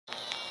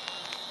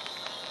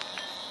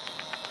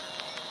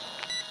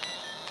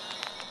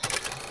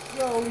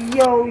Yo,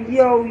 yo,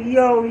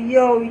 yo,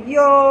 yo, yo!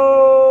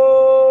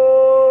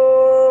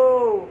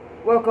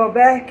 Welcome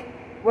back,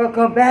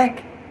 welcome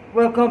back,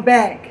 welcome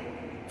back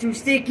to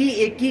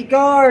Sticky Icky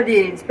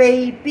Gardens,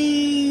 baby!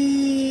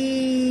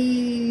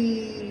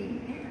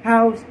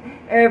 How's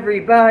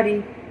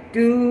everybody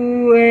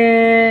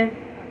doing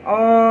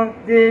on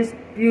this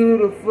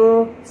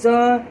beautiful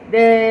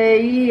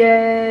Sunday?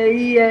 Yeah,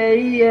 yeah,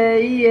 yeah,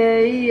 yeah,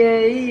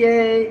 yeah,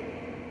 yeah.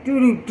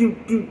 Do.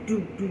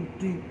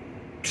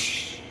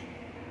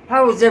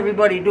 How is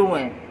everybody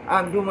doing?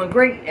 I'm doing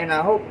great, and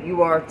I hope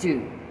you are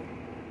too.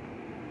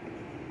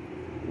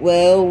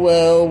 Well.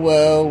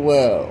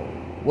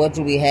 What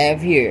do we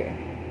have here?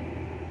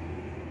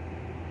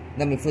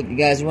 Let me flip you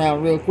guys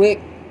around real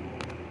quick.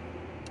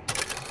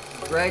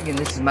 Greg, and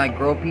this is my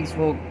Grow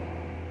Peaceful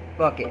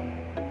bucket.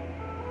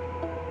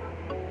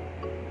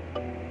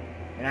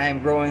 And I am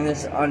growing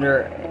this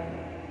under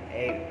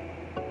a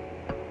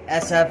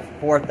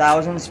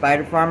SF4000,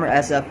 Spider Farmer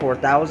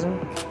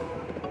SF4000.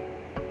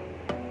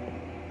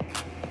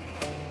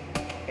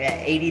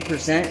 At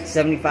 80%,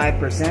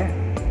 75%.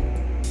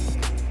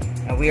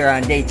 And we are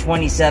on day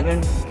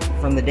 27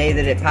 from the day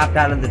that it popped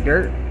out of the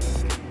dirt.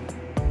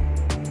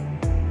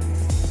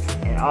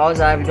 And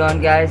all I've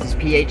done, guys, is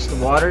pH the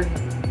water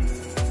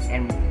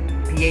and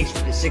pH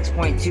to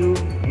 6.2,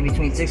 in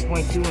between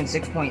 6.2 and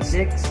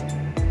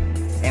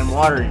 6.6, and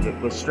watered it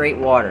with straight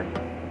water.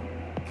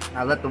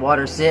 I let the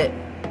water sit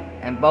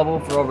and bubble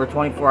for over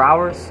 24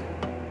 hours,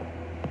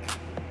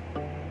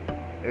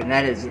 and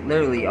that is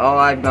literally all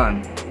I've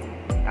done.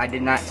 I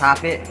did not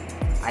top it.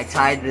 I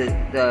tied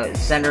the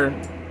center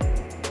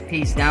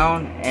piece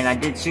down, and I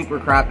did super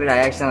crop it. I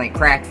accidentally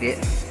cracked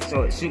it,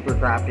 so it super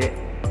cropped it.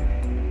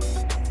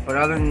 But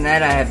other than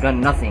that, I have done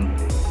nothing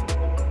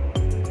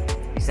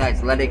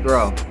besides let it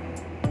grow.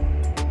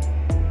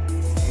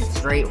 It's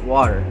straight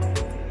water.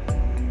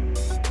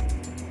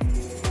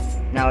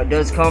 Now it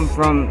does come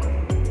from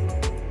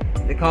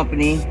the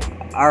company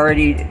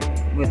already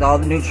with all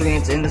the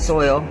nutrients in the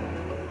soil.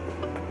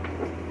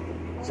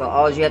 So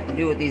all you have to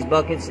do with these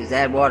buckets is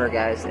add water,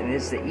 guys, and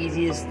it's the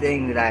easiest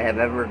thing that I have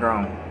ever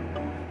grown.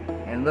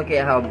 And look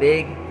at how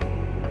big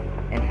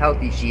and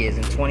healthy she is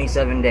in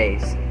 27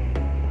 days.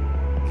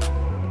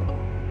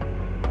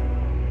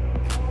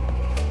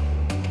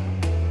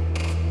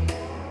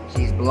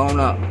 She's blown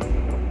up.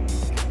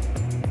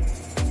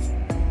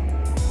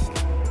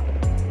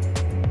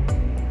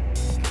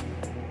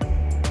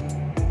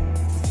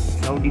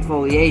 No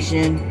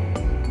defoliation,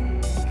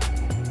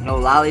 no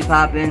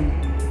lollipopping.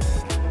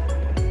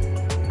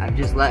 I've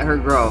just let her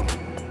grow.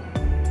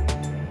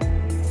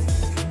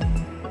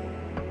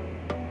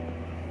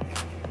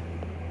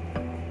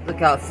 Look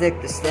how thick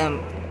the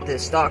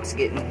stalk's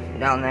getting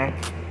down there.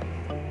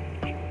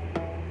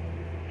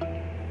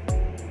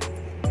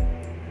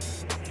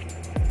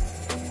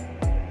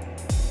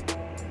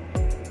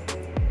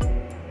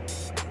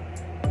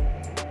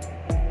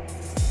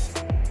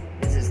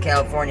 This is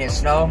California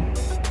snow.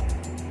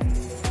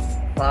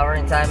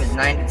 Flowering time is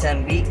 9 to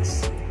 10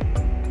 weeks.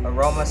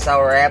 Aroma,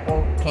 sour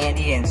apple,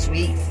 candy, and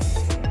sweet.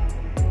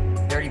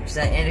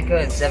 30% indica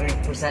and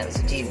 70%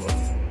 sativa.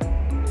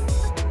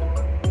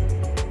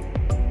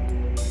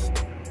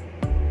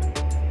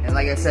 And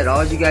like I said,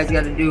 all you guys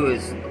got to do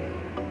is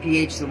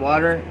pH the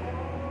water,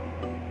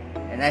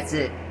 and that's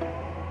it.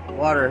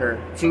 Water her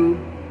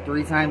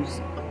 2-3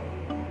 times.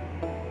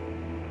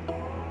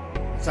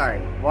 Sorry,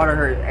 water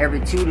her every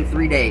 2 to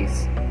 3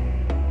 days.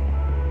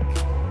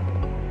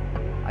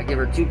 I give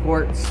her 2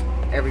 quarts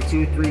every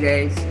 2-3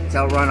 days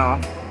till run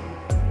off,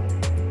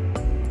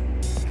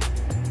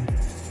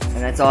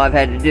 and that's all I've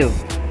had to do.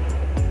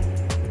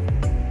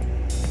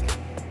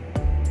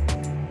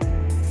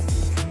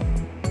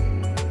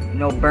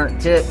 No burnt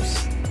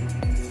tips,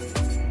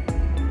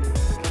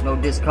 no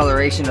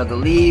discoloration of the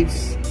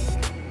leaves,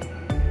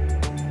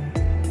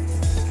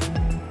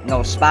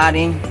 no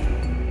spotting,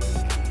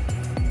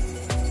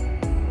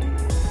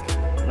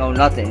 no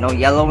nothing, no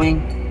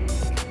yellowing.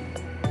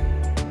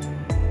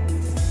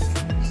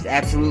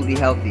 Absolutely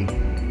healthy. You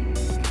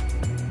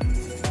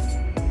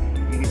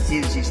can see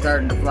that she's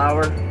starting to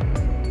flower.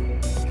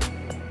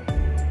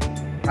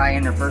 Probably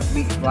in her first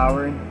week of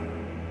flowering.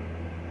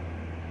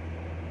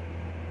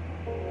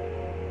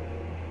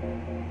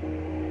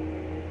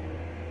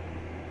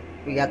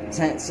 We got the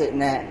tent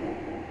sitting at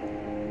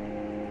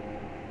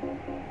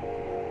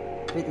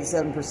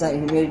 57%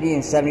 humidity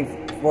and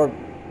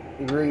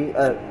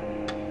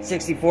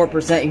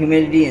 64%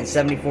 humidity and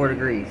 74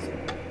 degrees.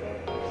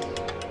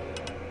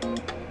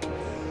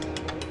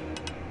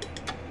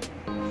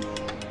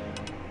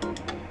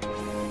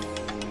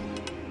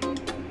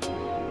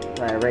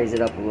 Try to raise it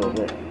up a little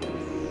bit.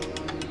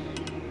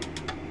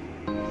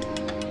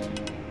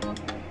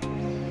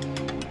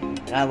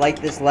 And I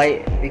like this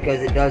light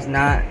because it does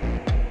not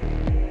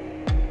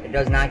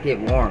get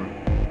warm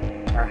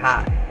or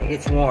hot. It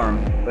gets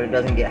warm, but it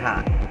doesn't get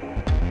hot.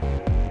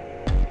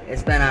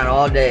 It's been on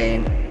all day,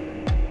 and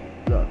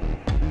look.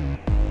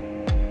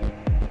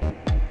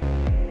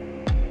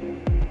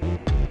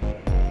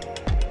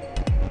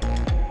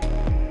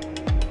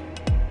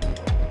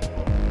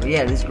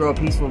 yeah, this Grow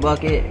Peaceful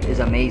bucket is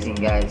amazing,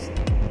 guys.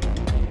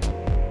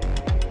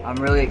 I'm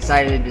really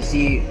excited to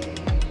see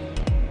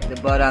the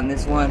bud on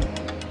this one.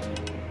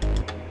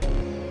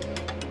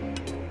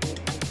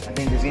 I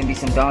think there's gonna be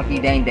some donkey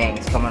dang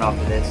dangs coming off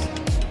of this.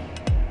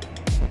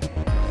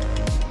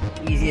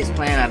 Easiest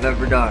plan I've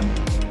ever done.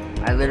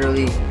 I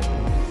literally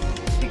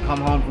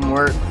come home from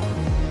work,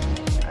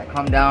 I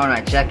come down,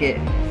 I check it,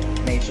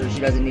 make sure she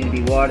doesn't need to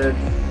be watered,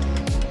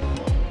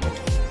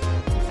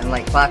 and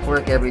like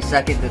clockwork, every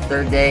second to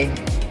third day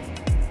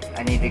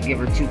I need to give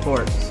her 2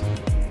 quarts.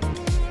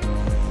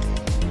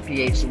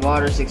 pH to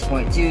water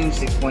 6.2,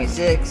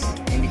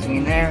 6.6, in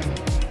between there.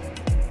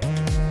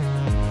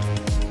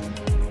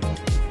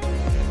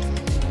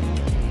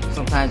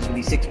 Sometimes it'll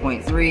be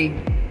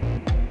 6.3.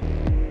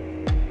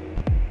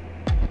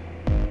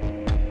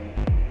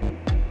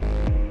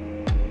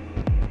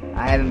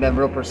 I haven't been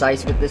real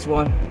precise with this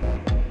one.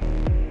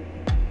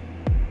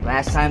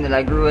 Last time that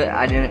I grew it,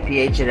 I didn't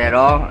pH it at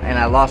all, and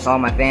I lost all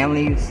my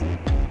families.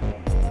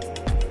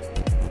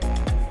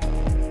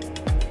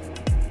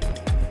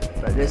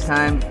 But this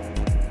time,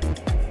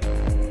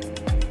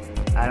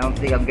 I don't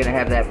think I'm gonna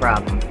have that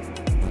problem.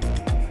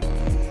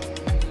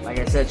 Like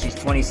I said, she's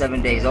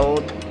 27 days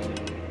old.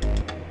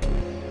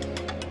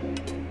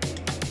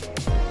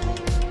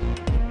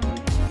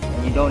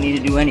 And you don't need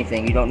to do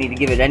anything. You don't need to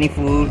give it any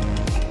food.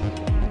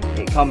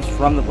 It comes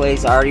from the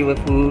place already with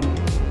food.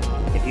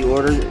 If you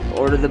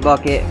order the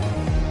bucket,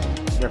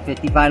 they're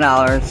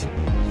 $55.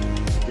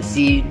 The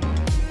seed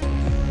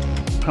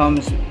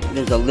comes,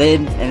 there's a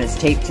lid and it's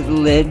taped to the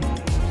lid.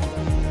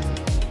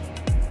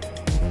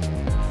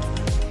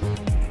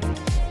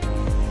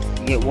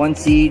 You get 1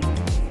 seed.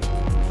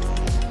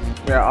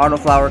 They're an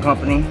autoflower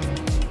company,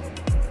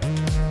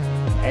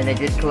 and they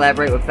did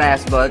collaborate with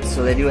Fast Buds,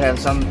 so they do have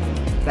some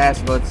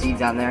Fast Bud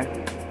seeds on there.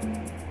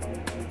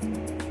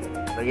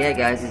 But yeah,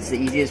 guys, it's the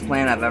easiest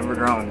plant I've ever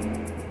grown.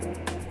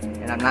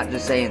 And I'm not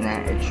just saying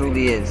that, it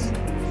truly is.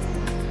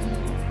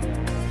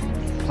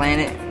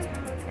 Plant it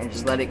and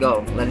just let it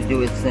go. Let it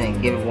do its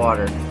thing. Give it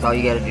water. That's all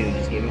you gotta do,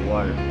 just give it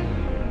water.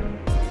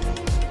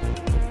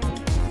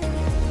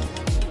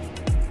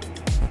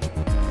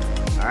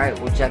 Alright,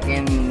 we'll check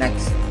in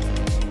next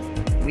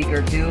week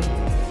or 2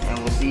 and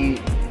we'll see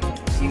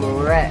where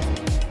we're at.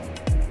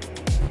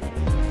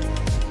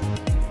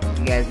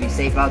 You guys be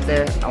safe out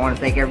there. I want to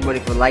thank everybody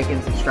for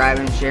liking,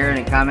 subscribing, sharing,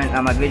 and commenting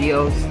on my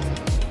videos.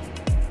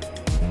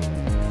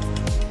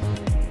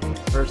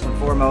 First and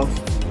foremost.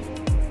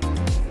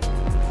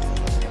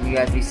 And you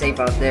guys be safe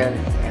out there,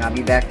 and I'll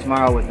be back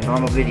tomorrow with a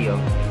normal video.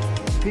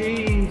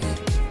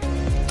 Peace.